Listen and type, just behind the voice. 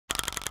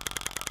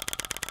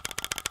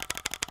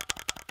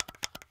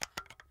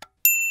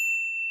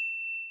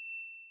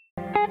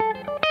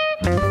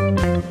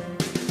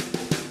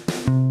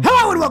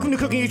Welcome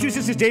to Cooking Issues.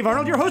 This is Dave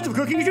Arnold, your host of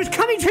Cooking Issues,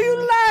 coming to you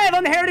live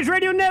on the Heritage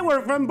Radio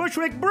Network from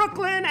Bushwick,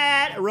 Brooklyn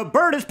at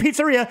Roberta's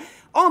Pizzeria,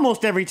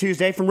 almost every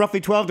Tuesday from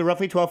roughly 12 to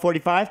roughly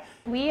 12:45.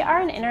 We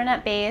are an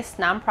internet-based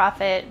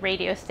nonprofit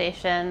radio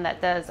station that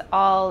does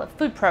all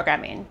food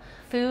programming.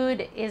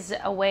 Food is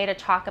a way to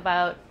talk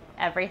about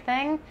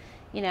everything.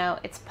 You know,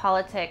 it's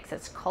politics,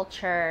 it's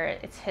culture,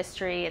 it's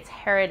history, it's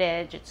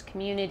heritage, it's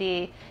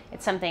community.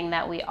 It's something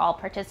that we all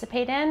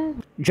participate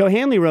in. Joe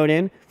Hanley wrote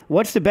in,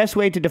 what's the best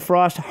way to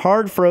defrost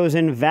hard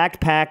frozen vac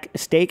pack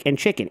steak and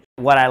chicken?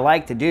 What I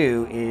like to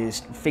do is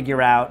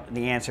figure out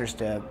the answers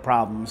to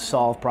problems,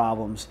 solve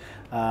problems.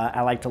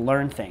 I like to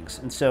learn things.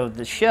 And so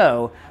the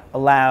show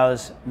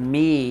allows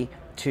me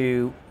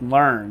to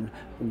learn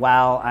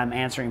while I'm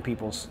answering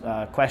people's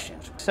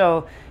questions.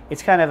 So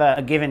it's kind of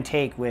a give and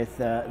take with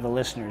the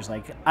listeners.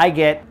 Like, I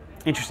get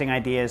interesting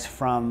ideas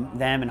from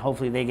them, and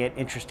hopefully they get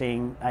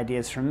interesting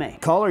ideas from me.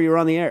 Caller, you're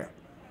on the air.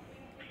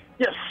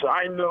 Yes,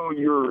 I know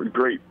you're a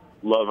great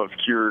love of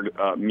cured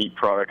meat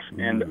products,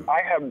 and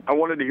I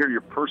wanted to hear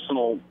your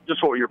personal,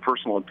 just what your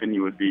personal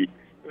opinion would be.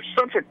 There's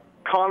such a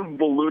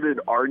convoluted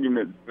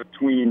argument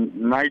between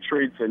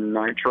nitrates and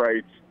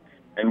nitrites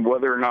and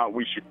whether or not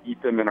we should eat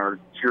them in our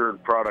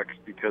cured products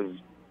because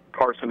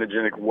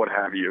carcinogenic, what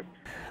have you.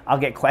 I'll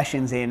get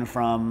questions in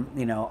from,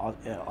 you know,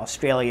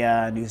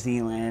 Australia, New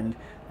Zealand,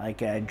 like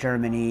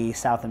Germany,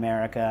 South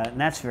America, and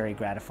that's very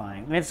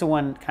gratifying. And it's the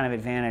one kind of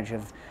advantage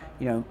of,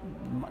 you know,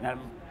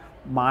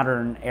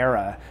 modern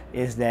era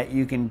is that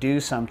you can do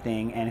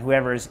something, and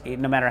whoever's,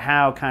 no matter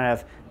how kind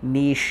of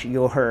niche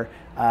your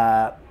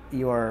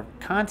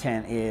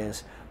content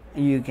is,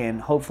 you can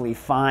hopefully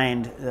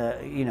find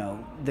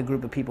the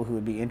group of people who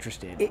would be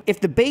interested.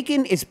 If the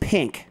bacon is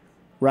pink,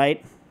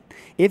 right?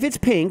 If it's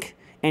pink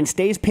and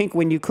stays pink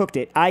when you cooked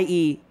it,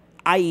 i.e.,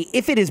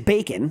 if it is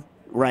bacon,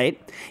 right,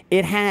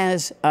 it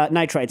has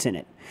nitrites in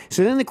it.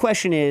 So then the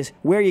question is,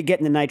 where are you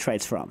getting the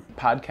nitrites from?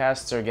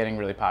 Podcasts are getting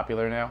really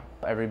popular now.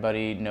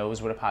 Everybody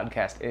knows what a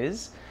podcast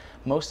is.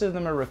 Most of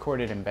them are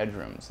recorded in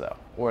bedrooms, though,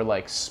 or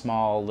like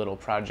small little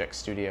project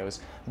studios.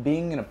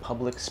 Being in a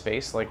public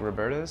space like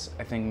Roberta's,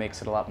 I think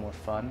makes it a lot more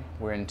fun.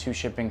 We're in 2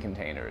 shipping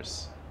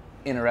containers,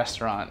 in a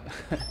restaurant,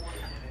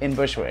 in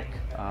Bushwick,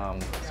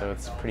 so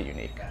it's pretty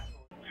unique.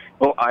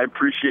 Well, I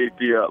appreciate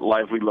the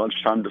lively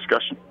lunchtime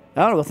discussion.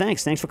 Oh, well,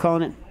 thanks. Thanks for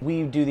calling in.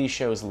 We do these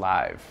shows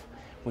live,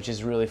 which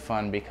is really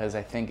fun because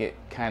I think it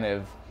kind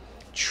of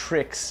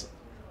tricks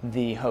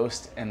the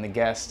host and the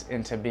guest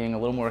into being a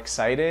little more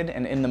excited.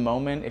 And in the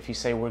moment, if you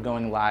say we're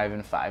going live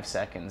in 5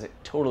 seconds, it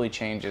totally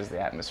changes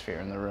the atmosphere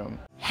in the room.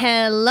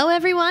 Hello,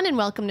 everyone, and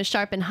welcome to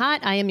Sharp and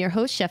Hot. I am your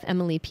host, Chef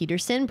Emily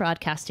Peterson,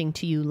 broadcasting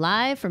to you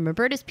live from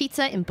Roberta's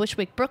Pizza in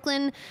Bushwick,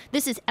 Brooklyn.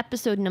 This is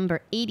episode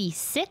number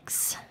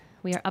 86.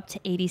 We are up to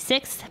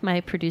 86.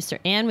 My producer,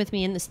 Ann, with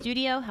me in the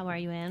studio. How are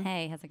you, Ann?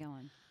 Hey, how's it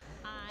going?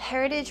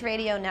 Heritage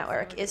Radio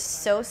Network is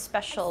so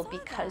special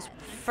because,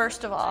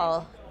 first of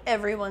all,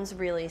 everyone's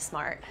really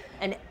smart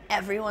and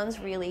everyone's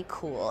really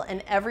cool,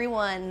 and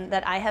everyone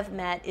that I have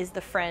met is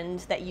the friend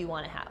that you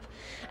want to have.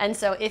 And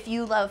so if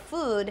you love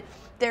food,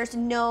 there's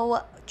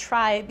no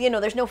tribe,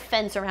 there's no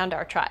fence around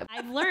our tribe.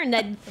 I've learned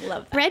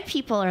that bread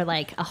people are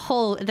like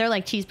they're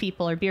like cheese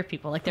people or beer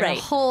people. Like they're a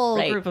whole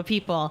group of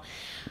people.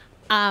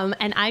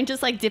 And I'm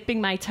just like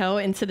dipping my toe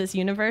into this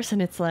universe,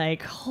 and it's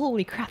like,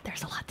 holy crap,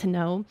 there's a lot to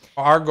know.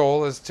 Our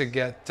goal is to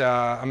get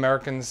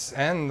Americans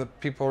and the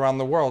people around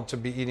the world to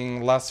be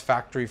eating less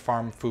factory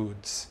farm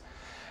foods,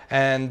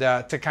 and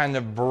to kind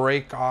of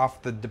break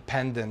off the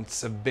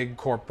dependence of big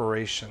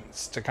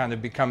corporations, to kind of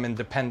become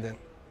independent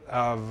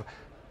of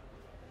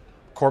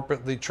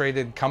corporately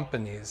traded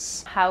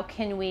companies. How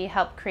can we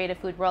help create a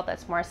food world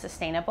that's more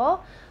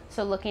sustainable?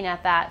 So looking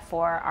at that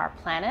for our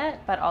planet,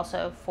 but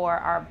also for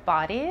our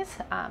bodies.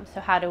 So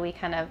how do we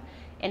kind of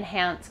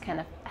enhance kind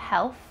of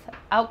health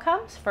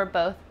outcomes for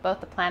both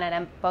the planet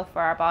and both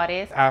for our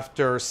bodies?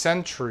 After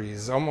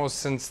centuries, almost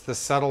since the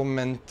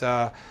settlement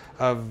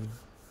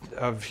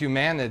of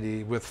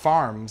humanity with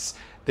farms,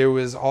 there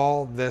was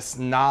all this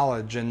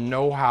knowledge and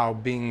know-how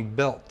being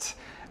built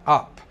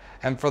up.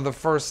 And for the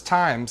first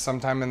time,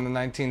 sometime in the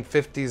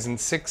 1950s and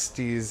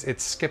 60s, it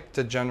skipped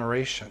a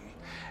generation.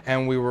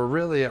 And we were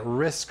really at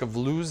risk of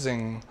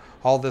losing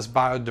all this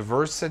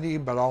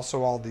biodiversity, but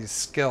also all these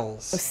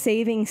skills.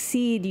 Saving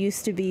seed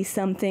used to be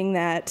something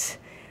that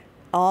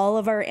all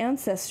of our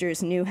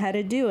ancestors knew how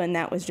to do, and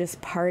that was just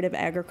part of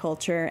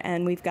agriculture.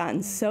 And we've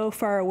gotten so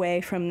far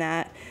away from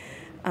that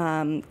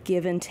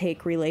give and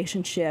take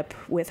relationship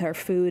with our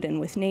food and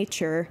with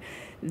nature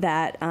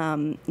that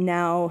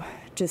now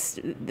just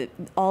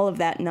all of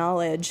that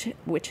knowledge,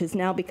 which has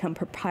now become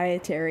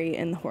proprietary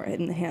in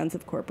the hands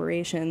of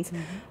corporations,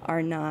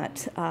 are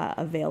not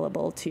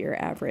available to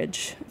your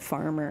average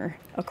farmer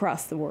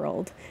across the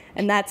world.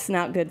 And that's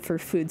not good for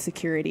food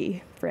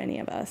security for any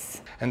of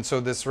us. And so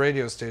this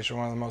radio station,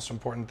 one of the most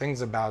important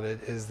things about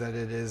it is that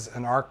it is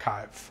an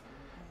archive,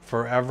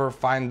 forever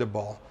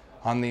findable,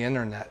 on the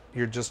internet.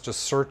 You're just a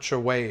search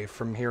away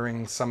from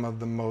hearing some of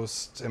the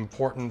most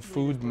important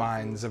food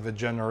minds of a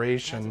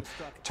generation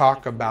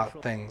talk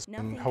about things.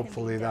 And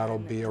hopefully that'll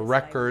be a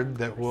record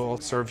that will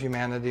serve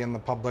humanity and the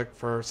public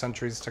for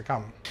centuries to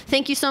come.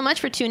 Thank you so much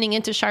for tuning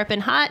in to Sharp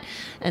and Hot.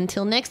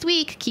 Until next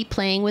week, keep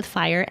playing with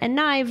fire and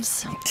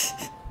knives.